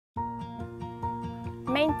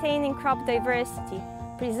maintaining crop diversity,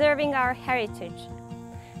 preserving our heritage,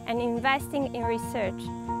 and investing in research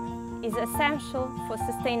is essential for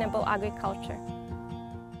sustainable agriculture.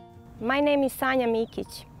 My name is Sanja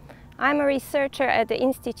Mikić. I'm a researcher at the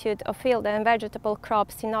Institute of Field and Vegetable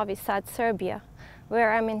Crops in Novi Sad, Serbia,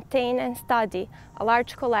 where I maintain and study a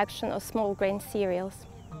large collection of small grain cereals.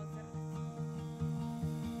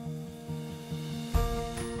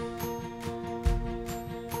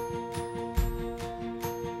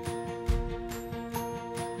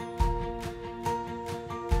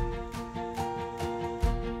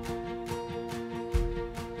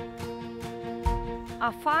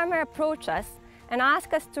 A farmer approached us and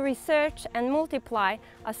asked us to research and multiply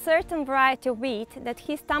a certain variety of wheat that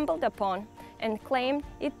he stumbled upon and claimed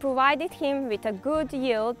it provided him with a good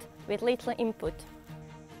yield with little input.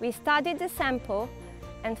 We studied the sample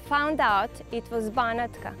and found out it was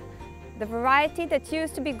Banatka, the variety that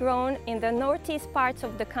used to be grown in the northeast parts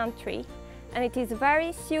of the country, and it is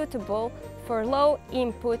very suitable for low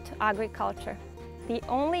input agriculture. The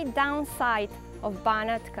only downside of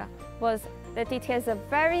Banatka was that it has a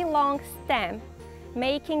very long stem,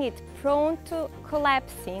 making it prone to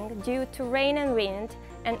collapsing due to rain and wind,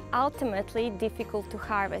 and ultimately difficult to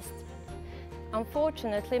harvest.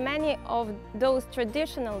 Unfortunately, many of those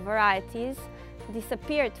traditional varieties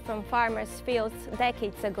disappeared from farmers' fields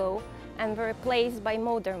decades ago and were replaced by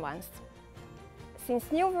modern ones.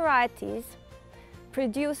 Since new varieties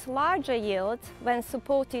produce larger yields when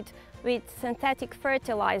supported with synthetic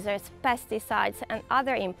fertilizers, pesticides and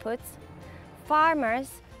other inputs,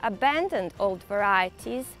 farmers abandoned old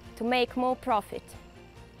varieties to make more profit.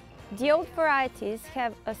 The old varieties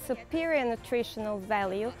have a superior nutritional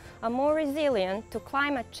value, are more resilient to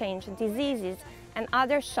climate change, diseases and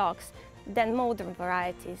other shocks than modern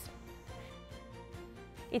varieties.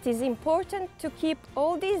 It is important to keep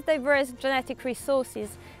all these diverse genetic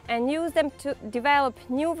resources and use them to develop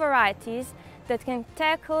new varieties that can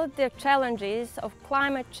tackle the challenges of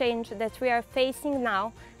climate change that we are facing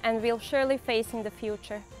now and will surely face in the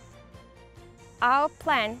future. Our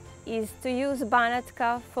plan is to use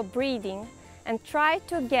Banatka for breeding and try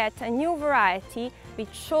to get a new variety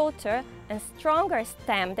with shorter and stronger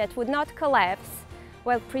stem that would not collapse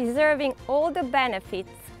while preserving all the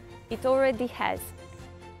benefits it already has.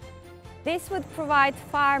 This would provide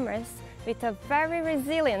farmers with a very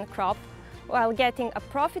resilient crop while getting a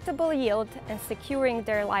profitable yield and securing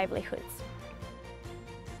their livelihoods.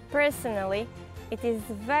 Personally, it is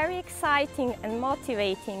very exciting and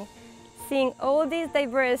motivating seeing all these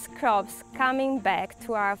diverse crops coming back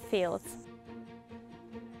to our fields.